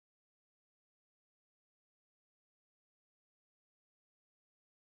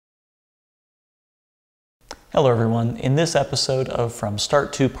Hello everyone. In this episode of From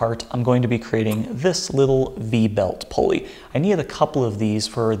Start to Part, I'm going to be creating this little V-belt pulley. I need a couple of these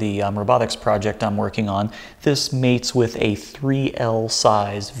for the robotics project I'm working on. This mates with a 3L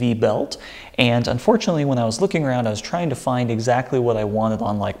size V-belt, and unfortunately when I was looking around I was trying to find exactly what I wanted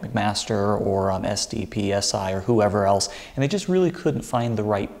on like McMaster or SDP, SI, or whoever else, and I just really couldn't find the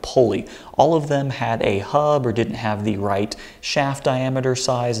right pulley. All of them had a hub or didn't have the right shaft diameter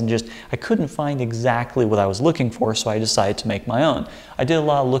size, and just I couldn't find exactly what I was looking for, so I decided to make my own. I did a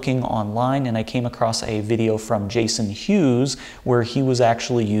lot of looking online and I came across a video from Jason Hughes where he was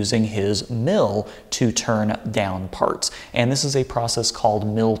actually using his mill to turn down parts. And this is a process called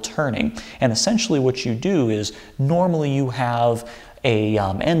mill turning. And essentially what you do is normally you have a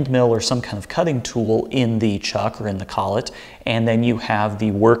end mill or some kind of cutting tool in the chuck or in the collet, and then you have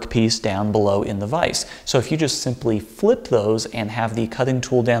the workpiece down below in the vise. So if you just simply flip those and have the cutting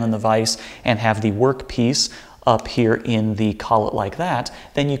tool down in the vise and have the workpiece up here in the collet like that,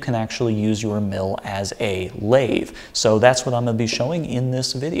 then you can actually use your mill as a lathe. So that's what I'm going to be showing in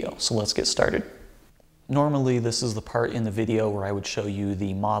this video. So let's get started. Normally this is the part in the video where I would show you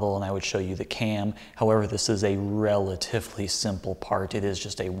the model and I would show you the cam. However, this is a relatively simple part. It is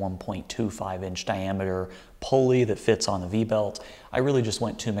just a 1.25 inch diameter pulley that fits on a V-belt. I really just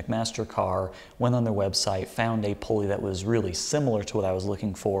went to McMaster Car, went on their website, found a pulley that was really similar to what I was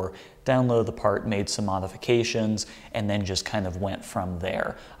looking for, downloaded the part, made some modifications, and then just kind of went from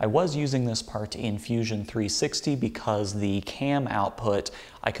there. I was using this part in Fusion 360 because the cam output,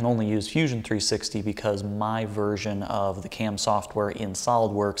 I can only use Fusion 360 because my version of the cam software in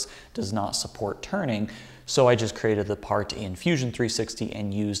SolidWorks does not support turning. So I just created the part in Fusion 360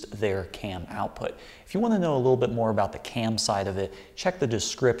 and used their cam output. If you want to know a little bit more about the cam side of it, check the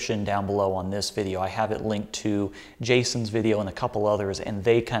description down below on this video. I have it linked to Jason's video and a couple others, and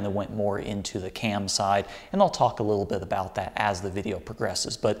they kind of went more into the cam side, and I'll talk a little bit about that as the video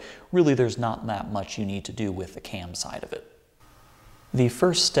progresses, but really there's not that much you need to do with the cam side of it. The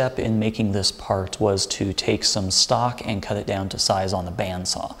first step in making this part was to take some stock and cut it down to size on the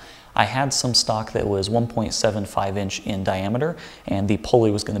bandsaw. I had some stock that was 1.75 inch in diameter, and the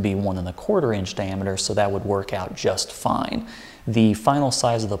pulley was going to be 1.25 inch diameter, so that would work out just fine. The final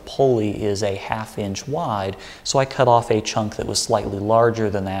size of the pulley is a 1/2 inch wide, so I cut off a chunk that was slightly larger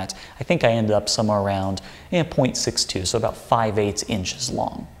than that. I think I ended up somewhere around 0.62, so about 5/8 inches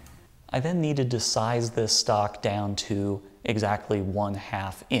long. I then needed to size this stock down to exactly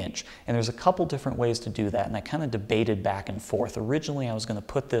 1/2 inch. And there's a couple different ways to do that, and I kind of debated back and forth. Originally I was going to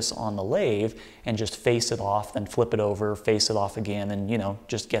put this on the lathe and just face it off, then flip it over, face it off again, and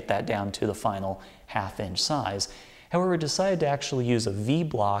just get that down to the final 1/2 inch size. However, I decided to actually use a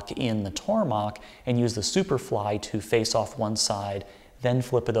V-block in the Tormach and use the Superfly to face off one side, then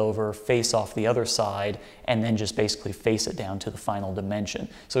flip it over, face off the other side, and then just basically face it down to the final dimension.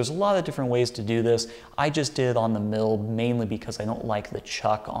 So there's a lot of different ways to do this. I just did it on the mill mainly because I don't like the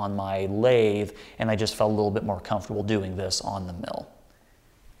chuck on my lathe, and I just felt a little bit more comfortable doing this on the mill.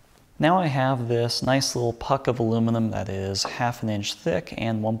 Now I have this nice little puck of aluminum that is 1/2 inch thick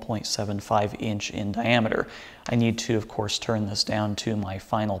and 1.75 inch in diameter. I need to, of course, turn this down to my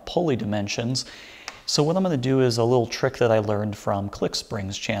final pulley dimensions. So what I'm going to do is a little trick that I learned from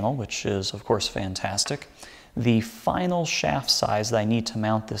ClickSpring's channel, which is of course fantastic. The final shaft size that I need to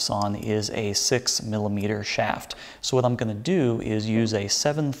mount this on is a 6mm shaft. So what I'm going to do is use a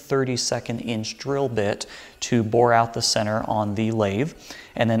 7/32 inch drill bit to bore out the center on the lathe.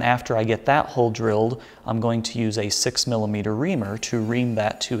 And then after I get that hole drilled, I'm going to use a 6mm reamer to ream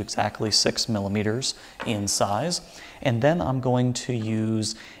that to exactly 6mm in size. And then I'm going to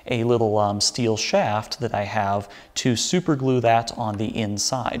use a little steel shaft that I have to super glue that on the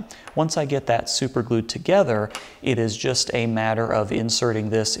inside. Once I get that super glued together, it is just a matter of inserting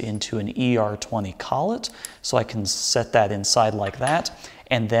this into an ER20 collet, so I can set that inside like that,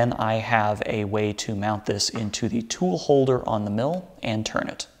 and then I have a way to mount this into the tool holder on the mill and turn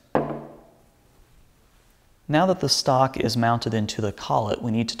it. Now that the stock is mounted into the collet,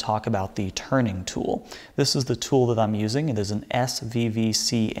 we need to talk about the turning tool. This is the tool that I'm using. It is an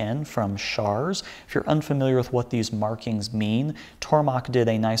SVVCN from Shars. If you're unfamiliar with what these markings mean, Tormach did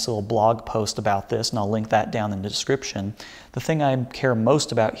a nice little blog post about this, and I'll link that down in the description. The thing I care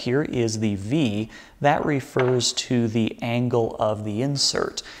most about here is the V. That refers to the angle of the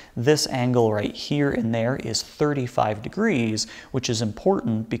insert. This angle right here and there is 35 degrees, which is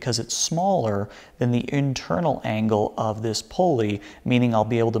important because it's smaller than the internal angle of this pulley, meaning I'll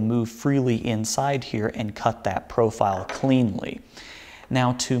be able to move freely inside here and cut that profile cleanly.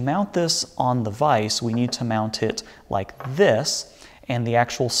 Now to mount this on the vise, we need to mount it like this, and the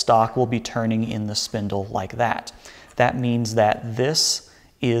actual stock will be turning in the spindle like that. That means that this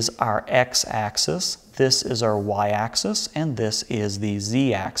is our x-axis, this is our y-axis, and this is the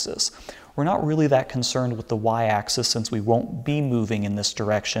z-axis. We're not really that concerned with the y-axis since we won't be moving in this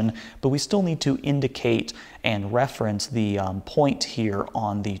direction, but we still need to indicate and reference the point here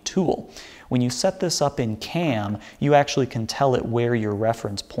on the tool. When you set this up in CAM, you actually can tell it where your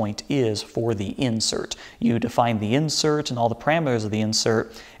reference point is for the insert. You define the insert and all the parameters of the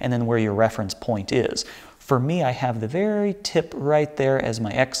insert, and then where your reference point is. For me, I have the very tip right there as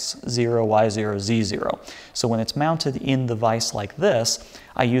my X0, Y0, Z0. So when it's mounted in the vise like this,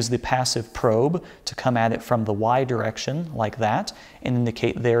 I use the passive probe to come at it from the Y direction like that and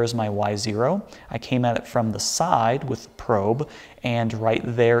indicate there is my Y0. I came at it from the side with the probe, and right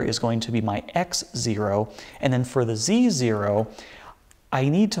there is going to be my X0. And then for the Z0, I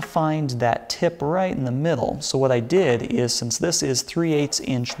need to find that tip right in the middle. So what I did is, since this is 3/8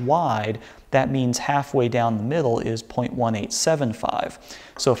 inch wide, that means halfway down the middle is 0.1875.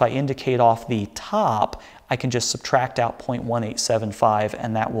 So if I indicate off the top, I can just subtract out 0.1875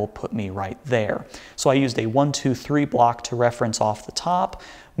 and that will put me right there. So I used a 1, 2, 3 block to reference off the top,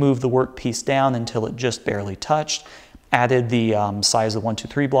 moved the workpiece down until it just barely touched, added the size of the 1, 2,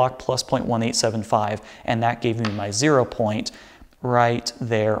 3 block plus 0.1875, and that gave me my 0 point right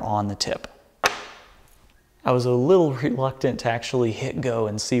there on the tip. I was a little reluctant to actually hit go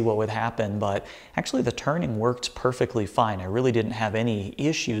and see what would happen, but actually the turning worked perfectly fine. I really didn't have any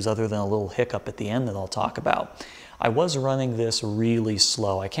issues other than a little hiccup at the end that I'll talk about. I was running this really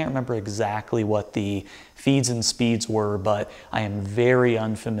slow. I can't remember exactly what the feeds and speeds were, but I am very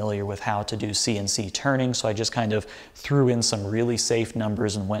unfamiliar with how to do CNC turning, so I just kind of threw in some really safe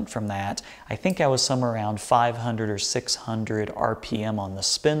numbers and went from that. I think I was somewhere around 500 or 600 RPM on the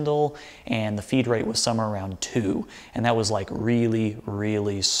spindle, and the feed rate was somewhere around 2, and that was like really,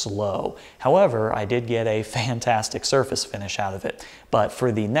 really slow. However, I did get a fantastic surface finish out of it, but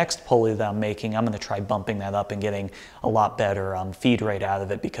for the next pulley that I'm making, I'm going to try bumping that up and getting a lot better feed rate out of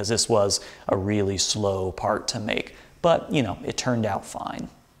it, because this was a really slow part to make. But, you know, it turned out fine.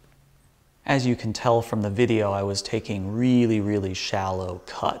 As you can tell from the video, I was taking really, really shallow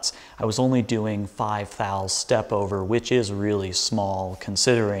cuts. I was only doing 5 thous step over, which is really small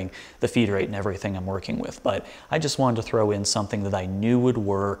considering the feed rate and everything I'm working with. But I just wanted to throw in something that I knew would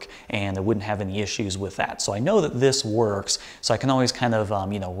work and I wouldn't have any issues with that. So I know that this works, so I can always kind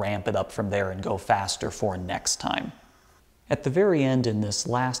of, you know, ramp it up from there and go faster for next time. At the very end in this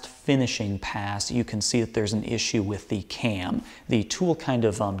last finishing pass, you can see that there's an issue with the cam. The tool kind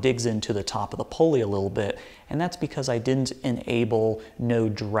of digs into the top of the pulley a little bit, and that's because I didn't enable no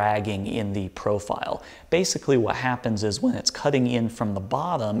dragging in the profile. Basically what happens is when it's cutting in from the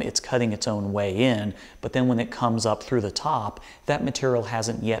bottom, it's cutting its own way in, but then when it comes up through the top, that material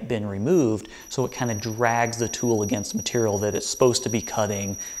hasn't yet been removed, so it kind of drags the tool against material that it's supposed to be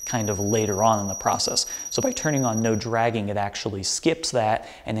cutting kind of later on in the process. So by turning on no dragging, it actually skips that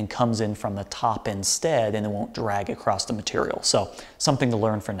and then comes in from the top instead, and it won't drag across the material. So something to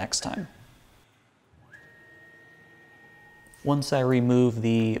learn for next time. Once I remove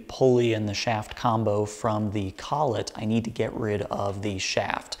the pulley and the shaft combo from the collet, I need to get rid of the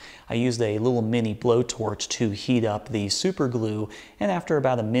shaft. I used a little mini blowtorch to heat up the super glue, and after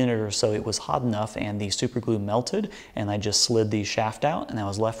about a minute or so it was hot enough and the super glue melted, and I just slid the shaft out and I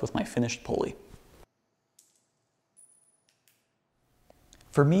was left with my finished pulley.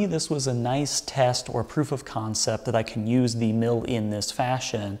 For me, this was a nice test or proof of concept that I can use the mill in this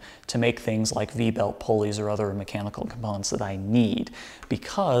fashion to make things like V-belt pulleys or other mechanical components that I need,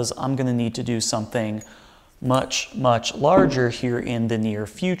 because I'm going to need to do something much, much larger here in the near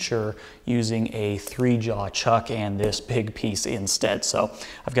future using a 3-jaw chuck and this big piece instead. So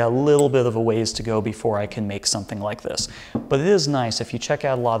I've got a little bit of a ways to go before I can make something like this. But it is nice, if you check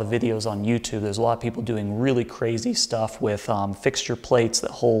out a lot of videos on YouTube, there's a lot of people doing really crazy stuff with fixture plates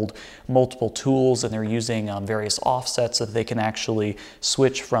that hold multiple tools, and they're using various offsets so that they can actually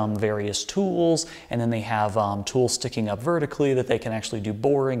switch from various tools, and then they have tools sticking up vertically that they can actually do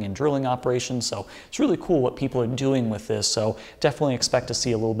boring and drilling operations. So it's really cool what people are doing with this, so definitely expect to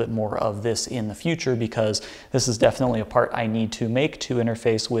see a little bit more of this in the future, because this is definitely a part I need to make to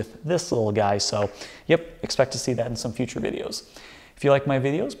interface with this little guy. So yep, expect to see that in some future videos. If you like my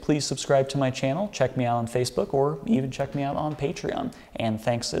videos, please subscribe to my channel, check me out on Facebook, or even check me out on Patreon. And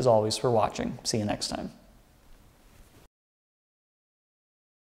thanks as always for watching. See you next time.